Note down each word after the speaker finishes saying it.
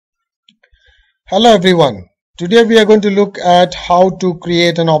Hello everyone. Today we are going to look at how to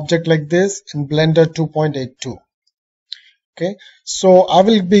create an object like this in Blender 2.82. Okay, so I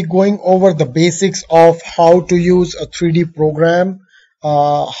will be going over the basics of how to use a 3D program,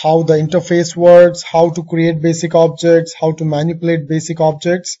 how the interface works, how to create basic objects, how to manipulate basic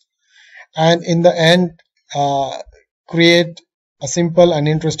objects, and in the end create a simple and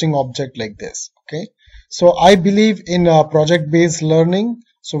interesting object like this. Okay, so I believe in project-based learning.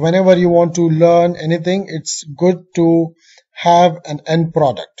 So whenever you want to learn anything, it's good to have an end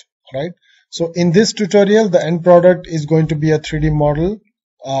product, right? So in this tutorial, the end product is going to be a 3D model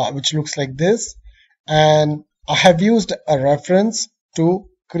which looks like this, and I have used a reference to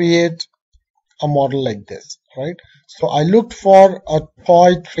create a model like this, right? So I looked for a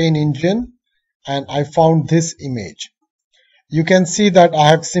toy train engine and I found this image. You can see that I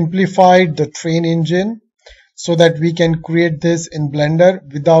have simplified the train engine so that we can create this in Blender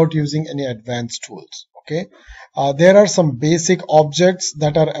without using any advanced tools. Okay, there are some basic objects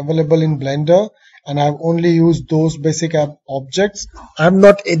that are available in Blender and I've only used those basic objects. I've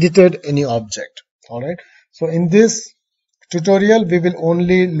not edited any object. All right, so in this tutorial we will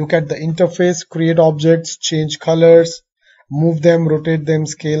only look at the interface, create objects, change colors, move them, rotate them,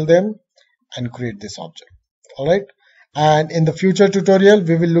 scale them, and create this object. All right, and in the future tutorial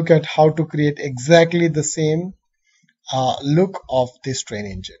we will look at how to create exactly the same look of this train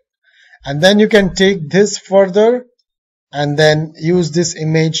engine, and then you can take this further and then use this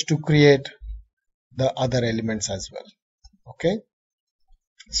image to create the other elements as well. Okay,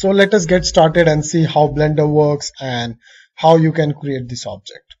 so let us get started and see how Blender works and how you can create this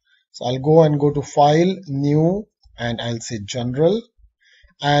object. So I'll go to File, New, and I'll say General.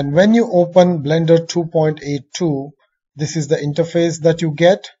 And when you open Blender 2.82, this is the interface that you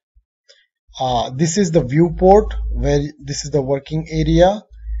get. This is the viewport where this is the working area,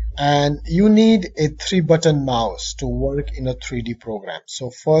 and you need a 3-button mouse to work in a 3D program. So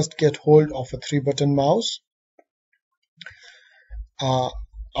first get hold of a 3-button mouse.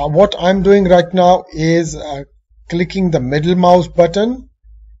 What I'm doing right now is clicking the middle mouse button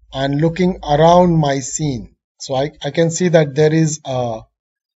and looking around my scene. So I can see that there is a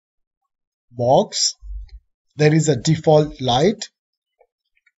box, there is a default light,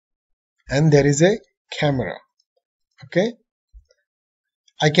 and there is a camera. Okay,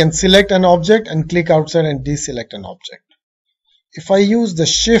 I can select an object and click outside and deselect an object. If I use the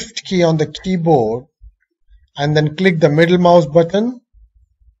shift key on the keyboard and then click the middle mouse button,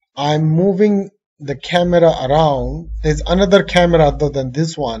 I'm moving the camera around. There's another camera other than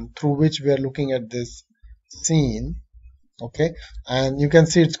this one through which we are looking at this scene. Okay, and you can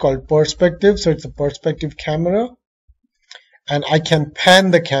see it's called perspective, so it's a perspective camera, and I can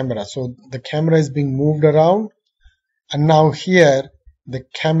pan the camera, so the camera is being moved around, and now here the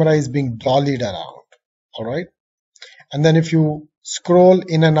camera is being dollied around. All right, and then if you scroll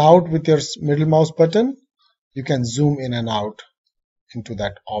in and out with your middle mouse button, you can zoom in and out into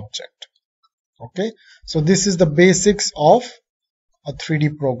that object. Okay, so this is the basics of a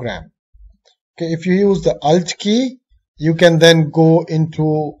 3D program. Okay, if you use the Alt key, you can then go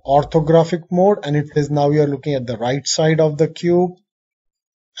into orthographic mode, and it says now you are looking at the right side of the cube,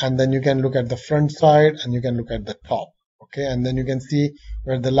 and then you can look at the front side and you can look at the top. Okay, and then you can see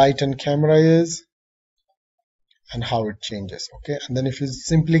where the light and camera is and how it changes. Okay, and then if you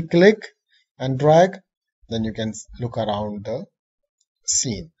simply click and drag, then you can look around the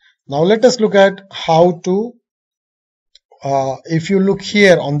scene. Now let us look at how to if you look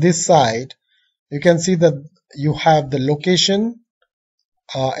here on this side, you can see that you have the location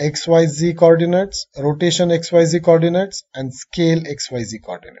XYZ coordinates, rotation XYZ coordinates, and scale XYZ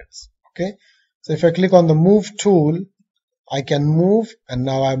coordinates. Okay, so if I click on the move tool, I can move, and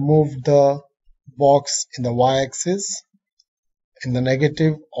now I moved the box in the y-axis, in the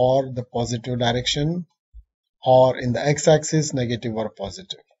negative or the positive direction, or in the x-axis, negative or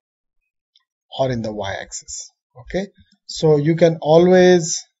positive, or in the y-axis. Okay, so you can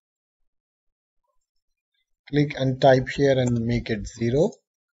always click and type here and make it 0,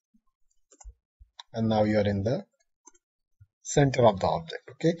 and now you're in the center of the object.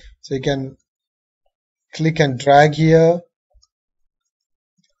 Okay, so you can click and drag here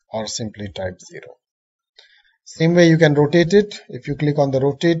or simply type 0. Same way you can rotate it. If you click on the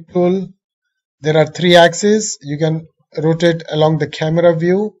rotate tool, there are 3 axes. You can rotate along the camera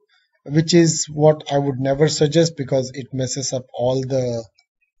view, which is what I would never suggest because it messes up all the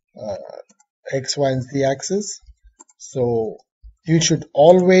X, Y, and Z axis. So you should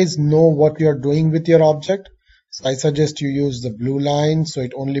always know what you're doing with your object. So I suggest you use the blue line so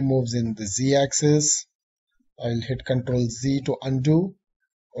it only moves in the Z axis. I'll hit Ctrl Z to undo,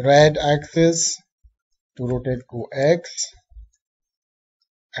 red axis to rotate to X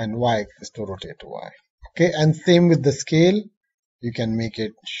and Y axis to rotate to Y. Okay, and same with the scale. You can make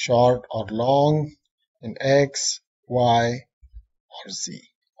it short or long in X, Y, or Z,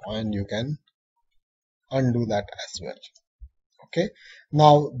 and you can undo that as well. Okay,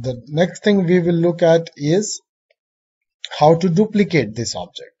 now the next thing we will look at is how to duplicate this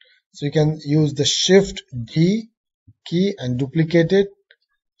object. So you can use the Shift D key and duplicate it,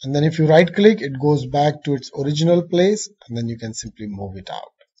 and then if you right click, it goes back to its original place, and then you can simply move it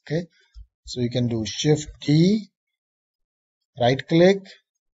out. Okay, so you can do Shift D, right click,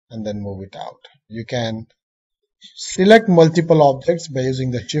 and then move it out. You can select multiple objects by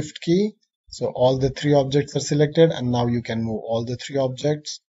using the Shift key. So all the three objects are selected, and now you can move all the three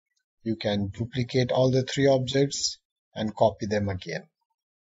objects. You can duplicate all the three objects and copy them again.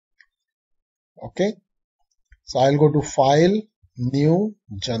 Okay, so I'll go to File, New,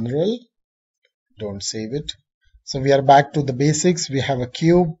 General. Don't save it. So we are back to the basics. We have a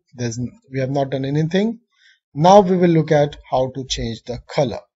cube. We have not done anything. Now we will look at how to change the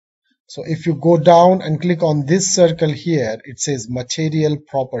color. So if you go down and click on this circle here, it says Material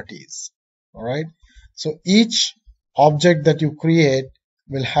Properties. All right. So each object that you create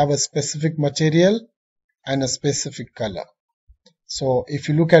will have a specific material and a specific color. So if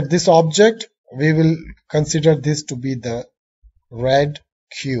you look at this object, we will consider this to be the red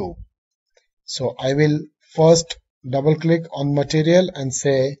cube. So I will first double click on material and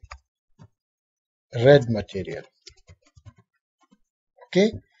say red material.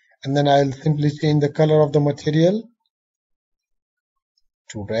 Okay, and then I'll simply change the color of the material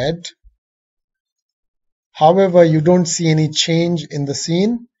to red. However, you don't see any change in the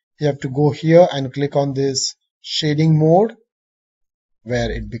scene. You have to go here and click on this shading mode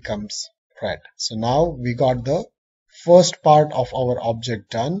where it becomes red. So now we got the first part of our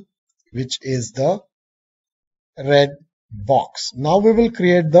object done, which is the red box. Now we will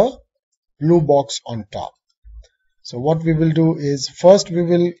create the blue box on top. So what we will do is first we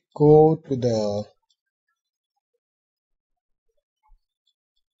will go to the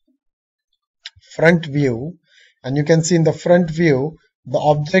front view, and you can see in the front view the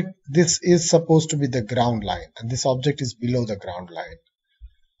object, this is supposed to be the ground line, and this object is below the ground line.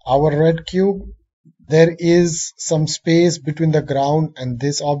 Our red cube, there is some space between the ground and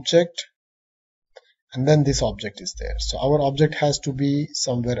this object, and then this object is there. So our object has to be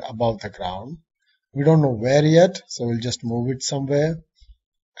somewhere above the ground. We don't know where yet, so we'll just move it somewhere.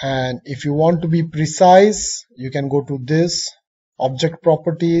 And if you want to be precise, you can go to this object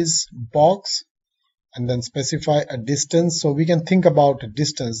properties box and then specify a distance. So we can think about a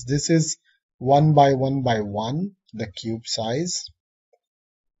distance. This is 1 by 1 by 1, the cube size.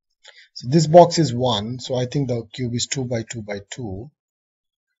 So this box is 1, so I think the cube is 2 by 2 by 2.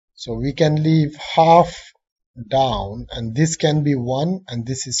 So we can leave half down, and this can be 1 and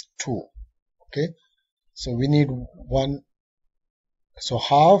this is 2. Okay, so we need 1, so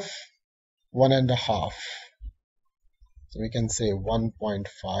half, 1 and a half. So we can say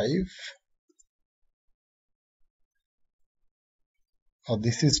 1.5. Oh,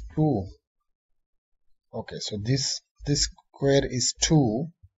 this is 2. Okay, so this square is 2.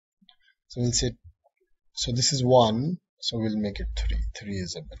 So we'll say, so this is 1. So we'll make it 3. 3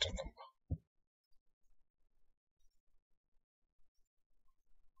 is a better number.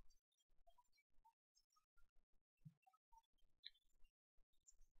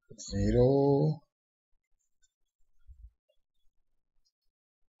 0,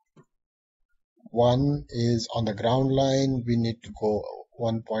 1 is on the ground line. We need to go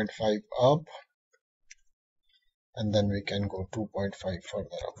 1.5 up, and then we can go 2.5 further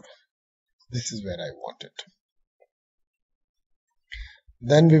up. This is where I want it.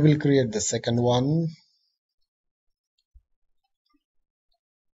 Then we will create the second one.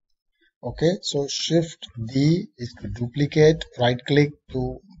 Okay, so Shift D is to duplicate, right click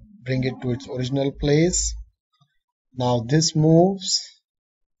to bring it to its original place. Now this moves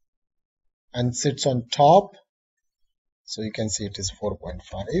and sits on top, so you can see it is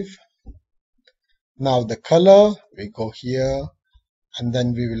 4.5. Now the color, we go here and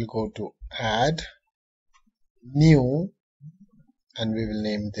then we will go to Add, New, and we will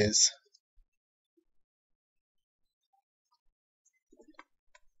name this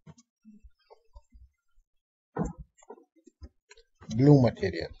blue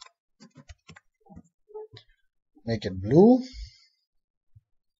material. Make it blue,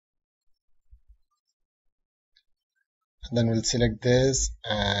 and then we'll select this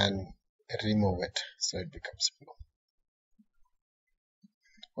and remove it so it becomes blue.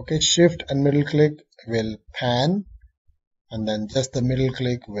 Okay, Shift and middle click will pan and then just the middle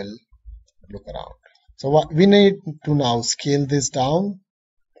click will look around. So what we need to now scale this down.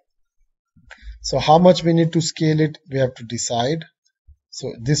 So how much we need to scale it, we have to decide.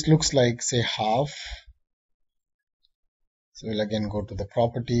 So this looks like, say, half. So we'll again go to the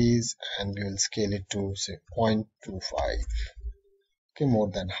properties and we will scale it to, say, 0.25. Okay, more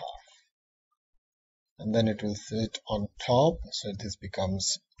than half. And then it will sit on top. So this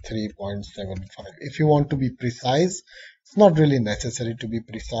becomes 3.75. If you want to be precise, it's not really necessary to be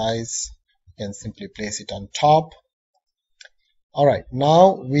precise. You can simply place it on top. Alright,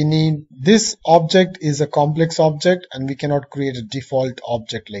 now we need, this object is a complex object and we cannot create a default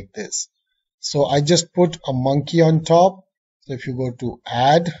object like this. So I just put a monkey on top. So if you go to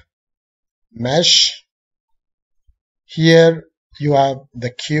add, mesh, here you have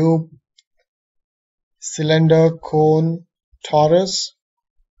the cube, cylinder, cone, torus,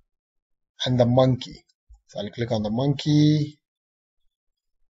 and the monkey. So I'll click on the monkey.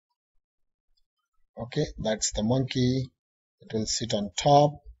 Okay, that's the monkey. It will sit on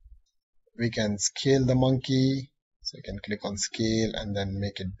top. We can scale the monkey. So you can click on scale and then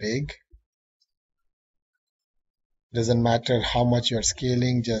make it big. Doesn't matter how much you are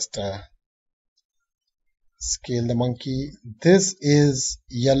scaling, just scale the monkey. This is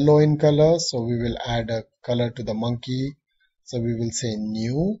yellow in color, so we will add a color to the monkey. So we will say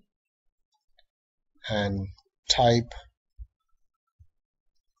new and type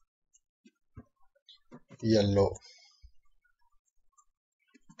yellow.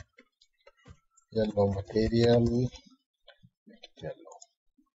 Yellow material, make it yellow.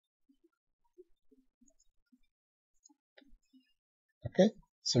 Okay,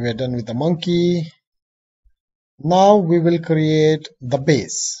 so we are done with the monkey. Now we will create the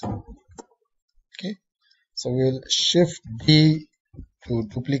base. Okay, so we will shift D to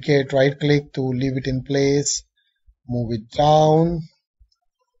duplicate, right click to leave it in place, move it down,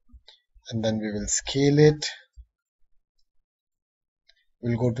 and then we will scale it.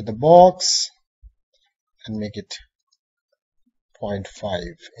 We'll go to the box and make it 0.5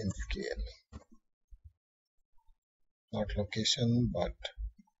 in scale. Not location, but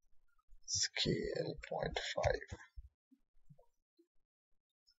scale 0.5.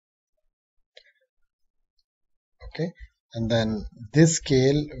 Okay, and then this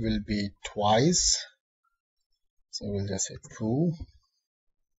scale will be twice. So we'll just say 2.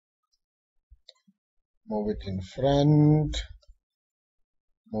 Move it in front,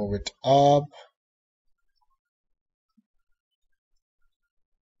 move it up.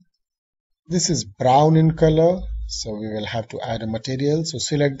 This is brown in color, so we will have to add a material. So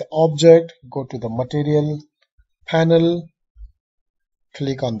select the object, go to the material panel,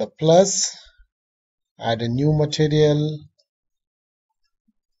 click on the plus, add a new material,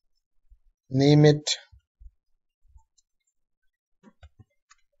 name it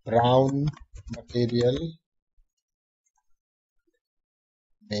brown material,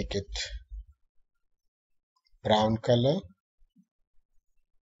 make it brown color,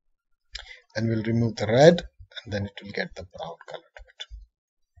 and we'll remove the red, and then it will get the brown color to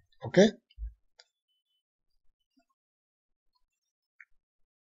it. Okay,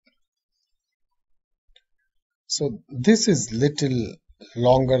 so this is little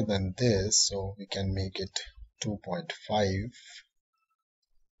longer than this, so we can make it 2.5.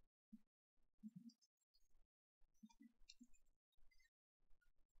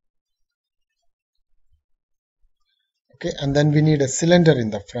 Okay, and then we need a cylinder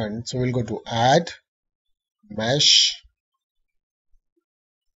in the front, so we'll go to add, mesh,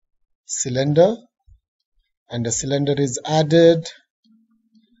 cylinder, and the cylinder is added.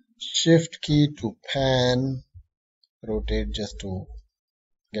 Shift key to pan, rotate just to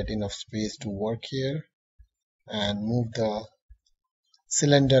get enough space to work here, and move the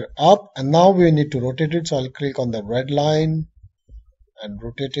cylinder up, and now we need to rotate it. So I'll click on the red line and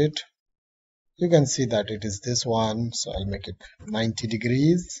rotate it. You can see that it is this one, so I'll make it 90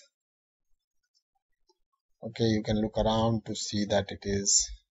 degrees. Okay, you can look around to see that it is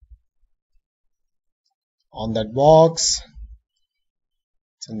on that box.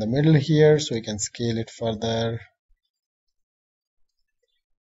 It's in the middle here, so you can scale it further.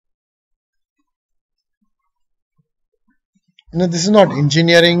 Now this is not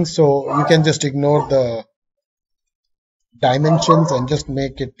engineering, so you can just ignore the dimensions and just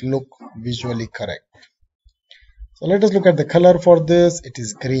make it look visually correct. So let us look at the color for this. It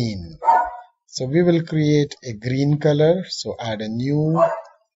is green. So we will create a green color. So add a new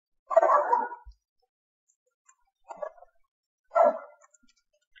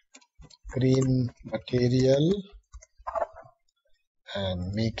green material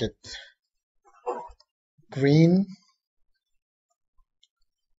and make it green.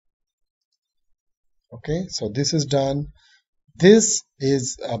 Okay, so this is done. This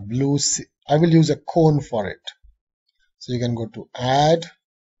is a blue, I will use a cone for it. So you can go to add,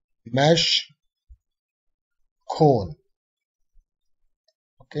 mesh, cone.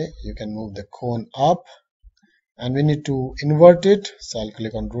 Okay, you can move the cone up and we need to invert it. So I'll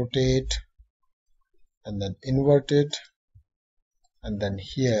click on rotate and then invert it. And then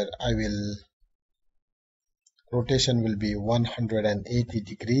here I will, rotation will be 180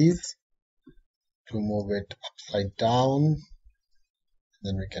 degrees to move it upside down.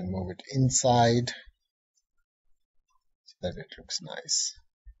 Then we can move it inside so that it looks nice.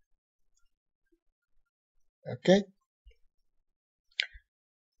 Okay,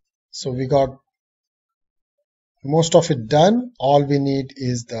 so we got most of it done. All we need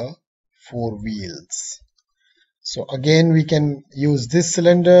is the 4 wheels. So again we can use this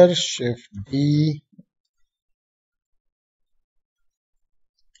cylinder, Shift D,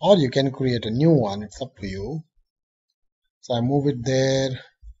 or you can create a new one, it's up to you. So I move it there,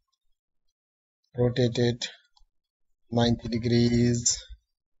 rotate it 90 degrees,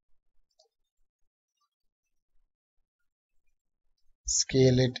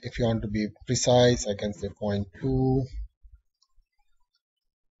 scale it. If you want to be precise, I can say 0.2.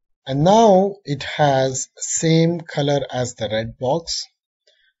 And now it has same color as the red box.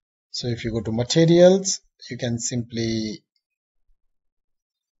 So if you go to materials, you can simply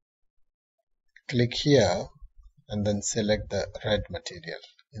click here and then select the red material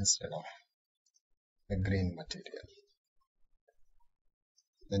instead of the green material.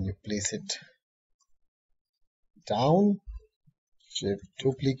 Then you place it down, Shift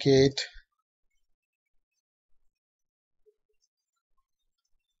duplicate,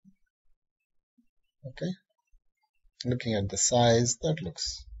 okay, looking at the size, that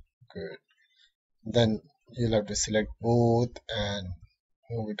looks good. Then you'll have to select both and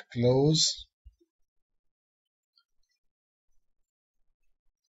move it close.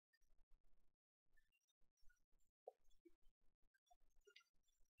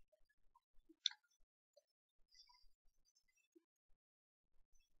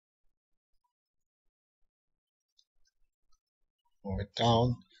 Move it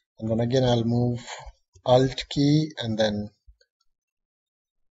down, and then again I'll move Alt key and then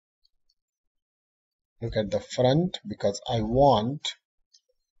look at the front because I want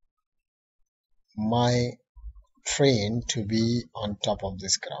my train to be on top of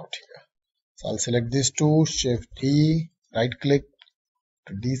this grout here. So I'll select these two, Shift D, right click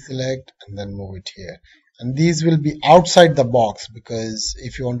to deselect and then move it here. And these will be outside the box because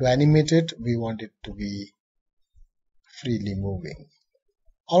if you want to animate it, we want it to be freely moving.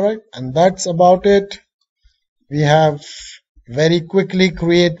 Alright, and that's about it. We have very quickly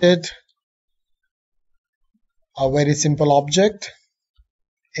created a very simple object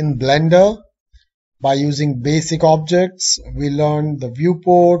in Blender. By using basic objects, we learned the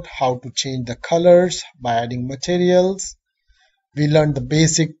viewport, how to change the colors by adding materials. We learned the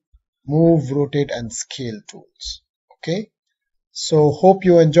basic move, rotate and scale tools. Okay, so hope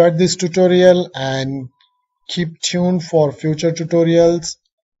you enjoyed this tutorial and keep tuned for future tutorials.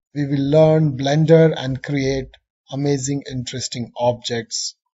 We will learn Blender and create amazing, interesting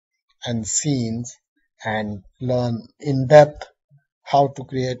objects and scenes and learn in depth how to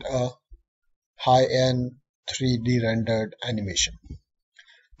create a high-end 3D rendered animation.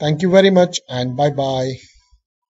 Thank you very much and bye bye.